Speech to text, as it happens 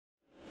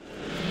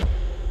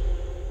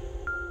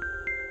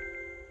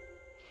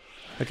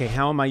Okay,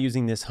 how am I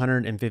using this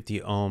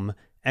 150 ohm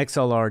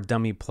XLR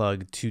dummy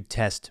plug to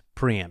test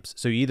preamps?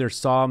 So you either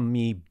saw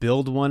me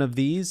build one of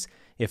these,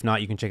 if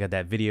not, you can check out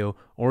that video,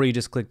 or you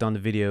just clicked on the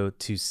video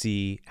to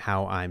see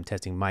how I'm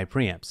testing my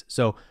preamps.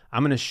 So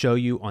I'm gonna show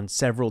you on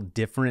several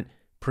different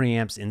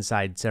preamps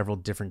inside several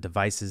different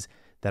devices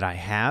that I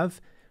have,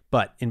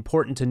 but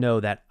important to know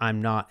that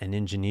I'm not an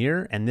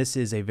engineer, and this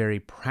is a very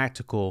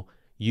practical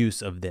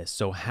use of this.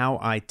 So how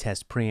I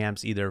test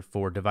preamps either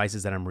for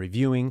devices that I'm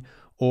reviewing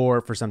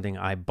or for something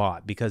I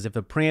bought, because if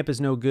a preamp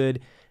is no good,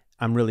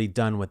 I'm really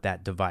done with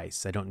that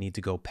device. I don't need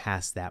to go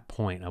past that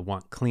point. I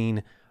want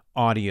clean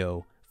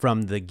audio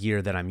from the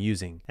gear that I'm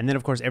using. And then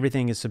of course,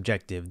 everything is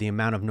subjective. The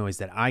amount of noise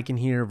that I can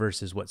hear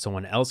versus what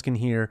someone else can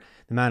hear,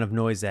 the amount of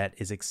noise that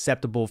is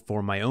acceptable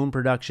for my own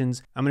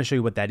productions. I'm gonna show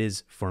you what that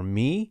is for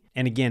me.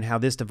 And again, how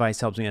this device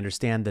helps me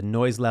understand the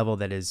noise level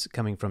that is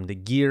coming from the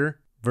gear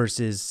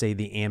versus say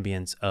the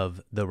ambience of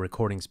the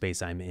recording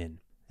space I'm in.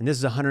 And this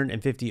is a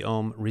 150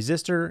 ohm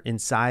resistor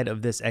inside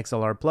of this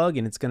XLR plug,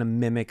 and it's gonna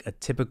mimic a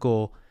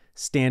typical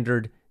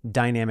standard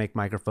dynamic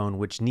microphone,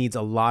 which needs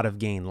a lot of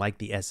gain like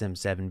the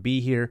SM7B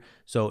here.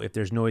 So if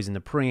there's noise in the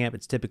preamp,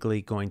 it's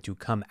typically going to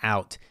come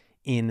out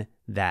in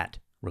that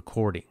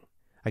recording.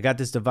 I got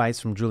this device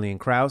from Julian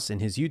Krause in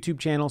his YouTube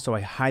channel, so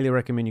I highly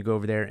recommend you go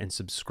over there and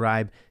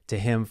subscribe to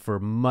him for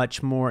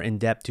much more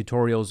in-depth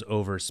tutorials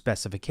over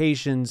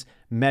specifications,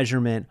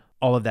 measurement,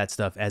 all of that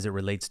stuff as it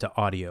relates to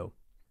audio.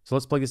 So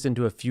let's plug this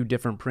into a few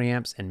different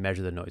preamps and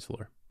measure the noise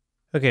floor.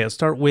 Okay, let's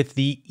start with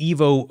the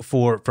Evo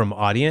 4 from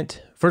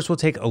Audient. First, we'll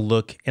take a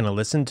look and a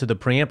listen to the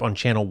preamp on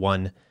channel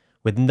 1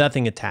 with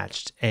nothing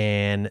attached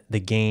and the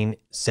gain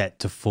set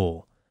to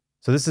full.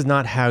 So this is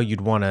not how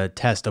you'd want to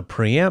test a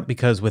preamp,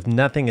 because with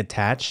nothing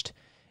attached,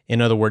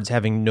 in other words,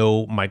 having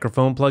no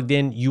microphone plugged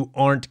in, you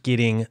aren't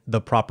getting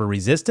the proper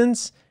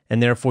resistance,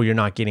 and therefore you're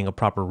not getting a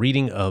proper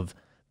reading of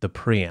the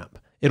preamp.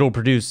 It'll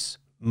produce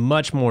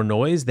much more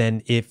noise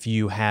than if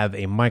you have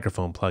a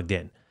microphone plugged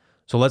in.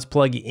 So let's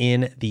plug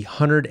in the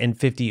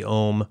 150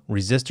 ohm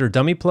resistor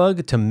dummy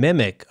plug to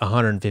mimic a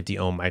 150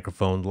 ohm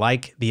microphone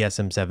like the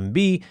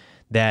SM7B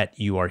that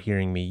you are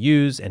hearing me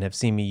use and have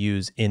seen me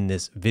use in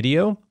this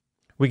video.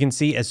 We can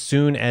see as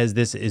soon as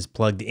this is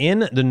plugged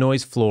in, the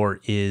noise floor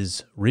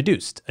is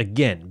reduced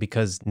again,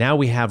 because now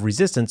we have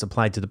resistance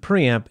applied to the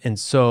preamp, and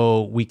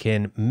so we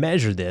can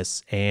measure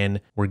this,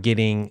 and we're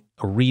getting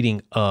a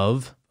reading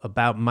of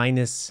about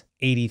minus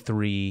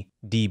 83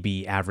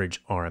 dB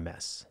average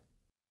RMS.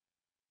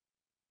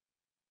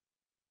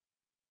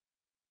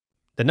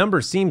 The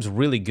number seems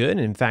really good.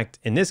 In fact,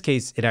 in this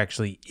case, it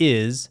actually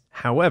is.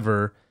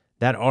 However,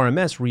 that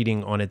RMS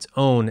reading on its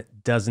own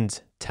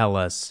doesn't tell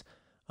us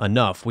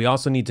enough. We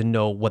also need to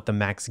know what the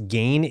max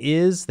gain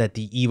is that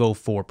the Evo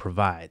 4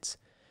 provides.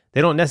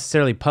 They don't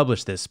necessarily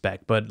publish this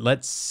spec, but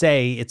let's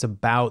say it's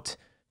about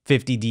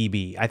 50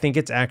 dB. I think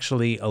it's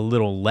actually a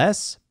little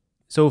less.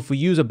 So if we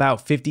use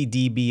about 50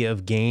 dB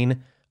of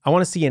gain, I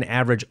want to see an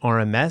average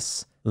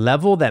RMS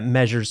level that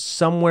measures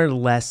somewhere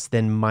less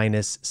than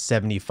minus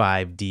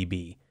 75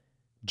 dB.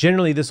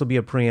 Generally, this will be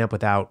a preamp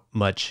without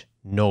much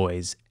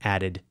noise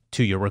added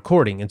to your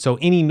recording. And so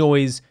any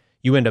noise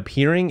you end up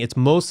hearing, it's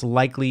most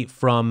likely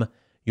from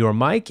your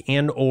mic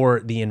and or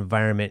the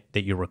environment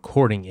that you're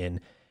recording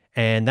in.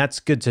 And that's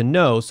good to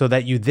know so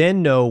that you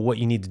then know what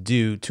you need to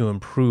do to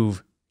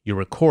improve your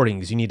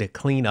recordings. You need to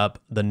clean up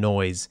the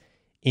noise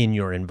in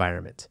your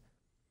environment.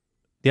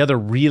 The other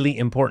really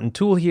important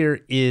tool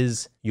here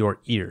is your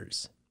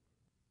ears.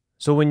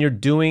 So when you're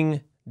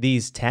doing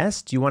these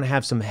tests, you want to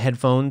have some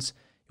headphones.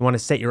 You want to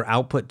set your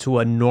output to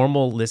a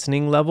normal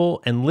listening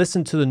level and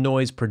listen to the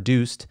noise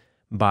produced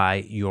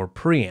by your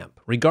preamp,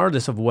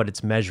 regardless of what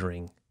it's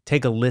measuring.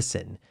 Take a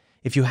listen.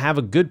 If you have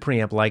a good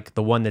preamp like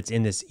the one that's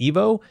in this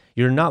Evo,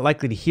 you're not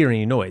likely to hear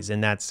any noise,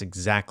 and that's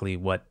exactly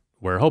what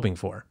we're hoping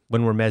for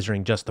when we're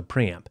measuring just the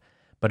preamp.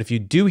 But if you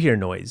do hear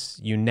noise,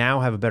 you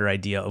now have a better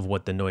idea of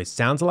what the noise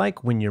sounds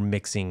like when you're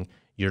mixing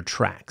your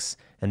tracks,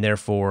 and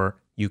therefore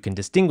you can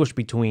distinguish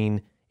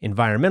between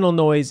environmental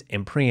noise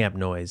and preamp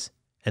noise,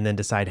 and then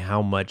decide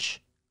how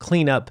much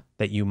cleanup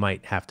that you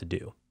might have to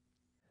do.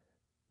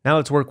 Now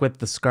let's work with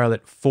the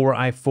Scarlett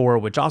 4i4,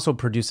 which also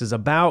produces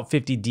about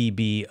 50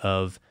 dB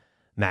of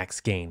max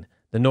gain.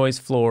 The noise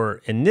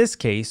floor in this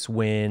case,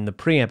 when the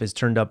preamp is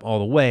turned up all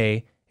the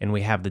way and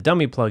we have the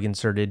dummy plug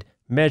inserted,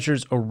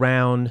 measures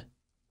around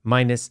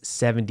minus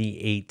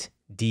 78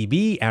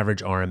 dB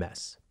average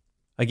RMS.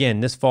 Again,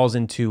 this falls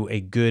into a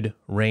good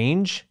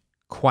range,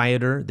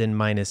 quieter than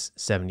minus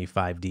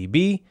 75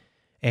 dB,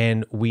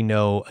 and we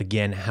know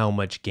again how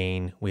much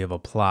gain we have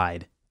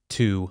applied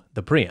to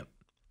the preamp.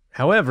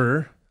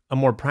 However, a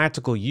more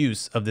practical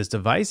use of this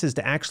device is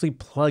to actually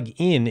plug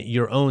in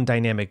your own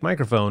dynamic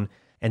microphone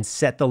and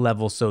set the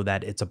level so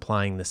that it's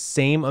applying the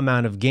same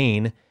amount of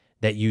gain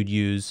that you'd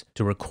use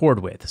to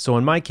record with. So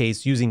in my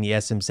case, using the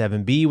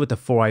SM7B with the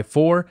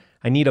 4i4,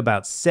 I need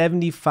about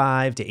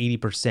 75 to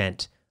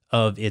 80%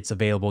 of its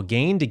available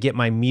gain to get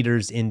my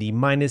meters in the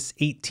minus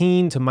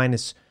 18 to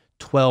minus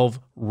 12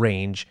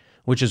 range,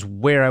 which is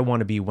where I want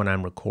to be when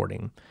I'm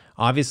recording.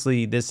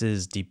 Obviously, this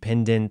is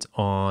dependent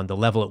on the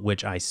level at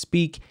which I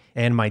speak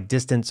and my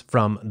distance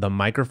from the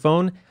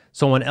microphone.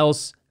 Someone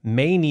else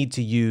may need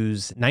to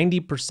use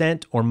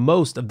 90% or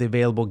most of the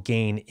available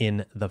gain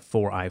in the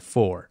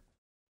 4i4.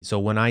 So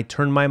when I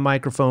turn my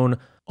microphone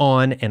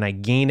on and I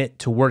gain it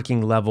to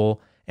working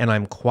level and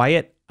I'm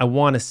quiet, I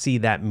want to see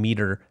that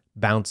meter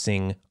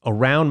bouncing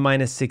around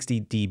minus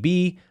 60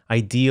 dB,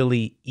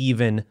 ideally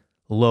even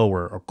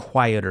lower or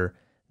quieter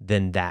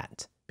than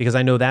that, because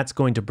I know that's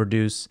going to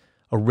produce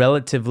a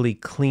relatively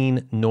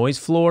clean noise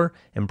floor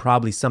and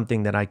probably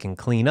something that I can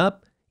clean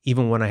up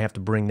even when I have to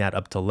bring that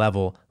up to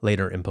level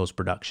later in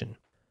post-production.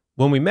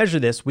 When we measure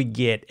this, we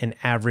get an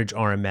average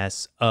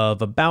RMS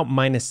of about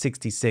minus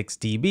 66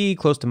 dB,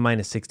 close to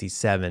minus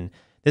 67.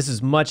 This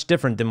is much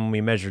different than when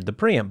we measured the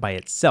preamp by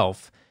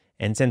itself.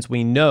 And since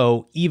we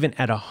know even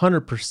at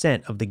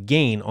 100% of the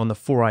gain on the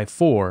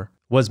 4i4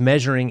 was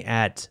measuring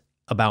at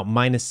about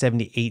minus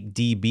 78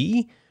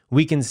 dB,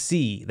 we can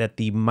see that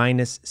the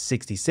minus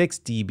 66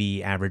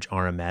 dB average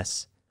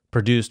RMS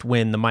produced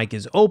when the mic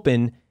is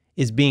open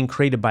is being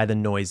created by the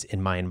noise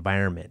in my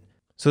environment.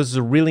 So this is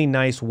a really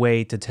nice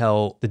way to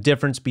tell the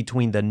difference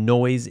between the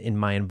noise in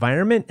my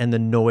environment and the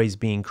noise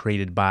being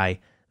created by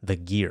the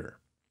gear.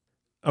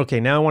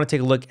 Okay, now I want to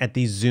take a look at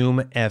the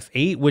Zoom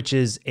F8, which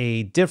is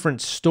a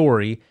different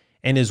story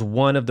and is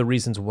one of the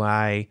reasons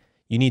why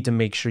you need to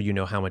make sure you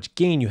know how much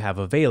gain you have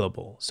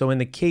available. So in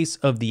the case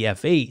of the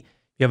F8,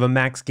 you have a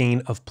max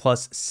gain of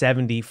plus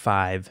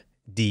 75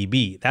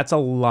 dB. That's a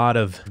lot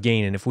of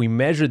gain. And if we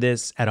measure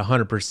this at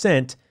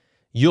 100%,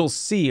 you'll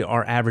see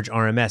our average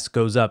RMS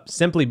goes up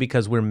simply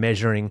because we're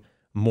measuring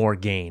more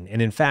gain.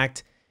 And in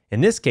fact,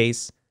 in this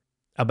case,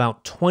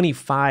 about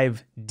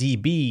 25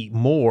 dB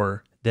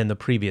more than the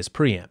previous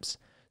preamps.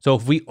 So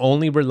if we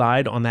only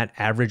relied on that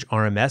average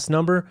RMS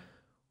number,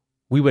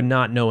 we would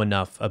not know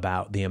enough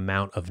about the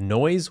amount of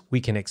noise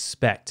we can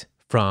expect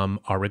from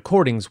our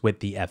recordings with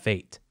the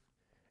F8.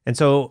 And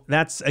so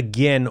that's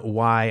again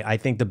why I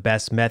think the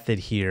best method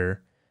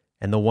here,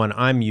 and the one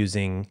I'm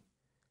using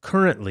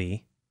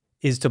currently,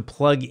 is to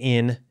plug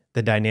in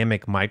the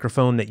dynamic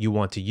microphone that you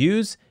want to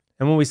use.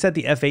 And when we set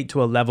the F8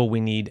 to a level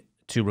we need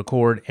to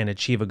record and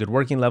achieve a good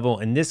working level,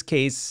 in this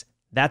case,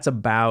 that's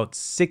about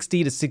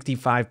 60 to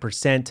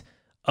 65%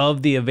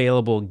 of the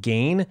available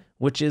gain,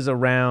 which is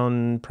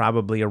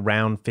probably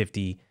around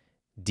 50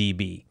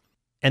 dB.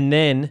 And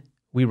then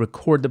we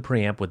record the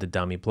preamp with the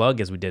dummy plug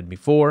as we did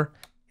before.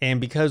 And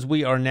because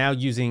we are now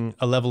using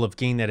a level of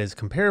gain that is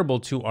comparable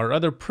to our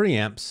other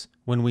preamps,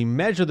 when we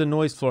measure the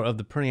noise floor of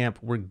the preamp,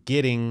 we're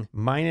getting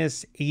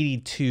minus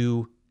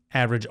 82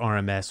 average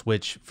RMS,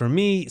 which for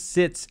me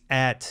sits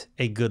at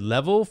a good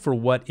level for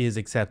what is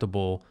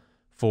acceptable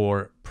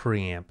for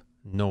preamp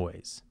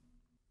noise.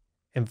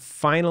 And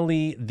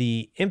finally,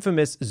 the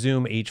infamous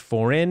Zoom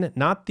H4n,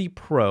 not the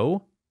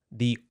Pro,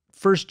 the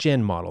first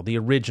gen model, the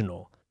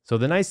original. So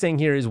the nice thing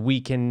here is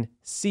we can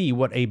see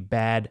what a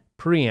bad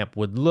preamp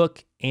would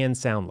look and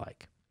sound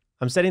like.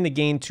 I'm setting the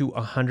gain to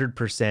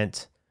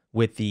 100%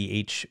 with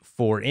the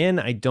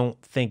H4n. I don't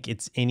think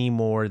it's any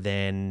more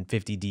than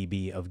 50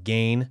 dB of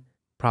gain,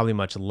 probably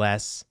much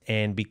less.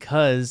 And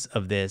because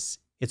of this,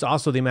 it's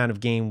also the amount of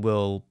gain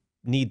we'll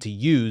need to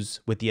use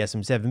with the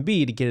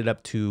SM7B to get it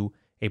up to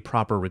a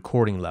proper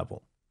recording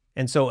level.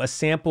 And so a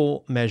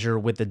sample measure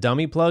with the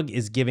dummy plug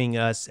is giving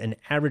us an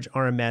average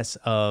RMS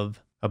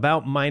of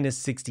about minus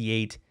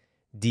 68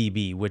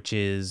 dB, which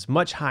is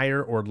much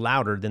higher or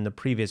louder than the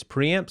previous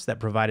preamps that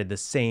provided the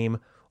same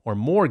or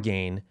more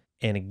gain.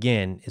 And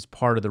again, is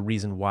part of the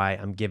reason why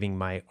I'm giving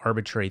my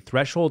arbitrary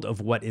threshold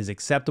of what is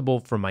acceptable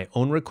for my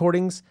own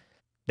recordings,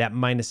 that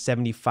minus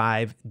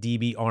 75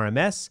 dB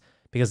RMS,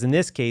 because in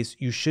this case,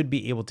 you should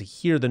be able to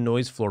hear the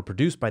noise floor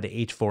produced by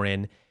the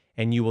H4n,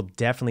 and you will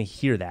definitely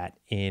hear that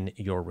in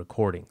your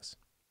recordings.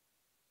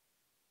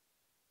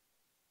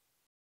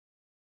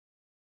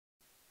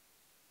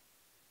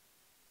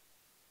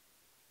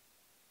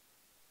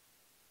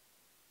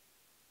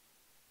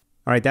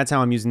 All right, that's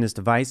how I'm using this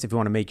device. If you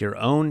want to make your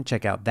own,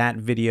 check out that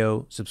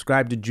video,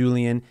 subscribe to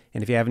Julian,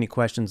 and if you have any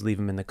questions, leave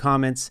them in the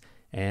comments,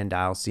 and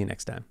I'll see you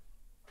next time.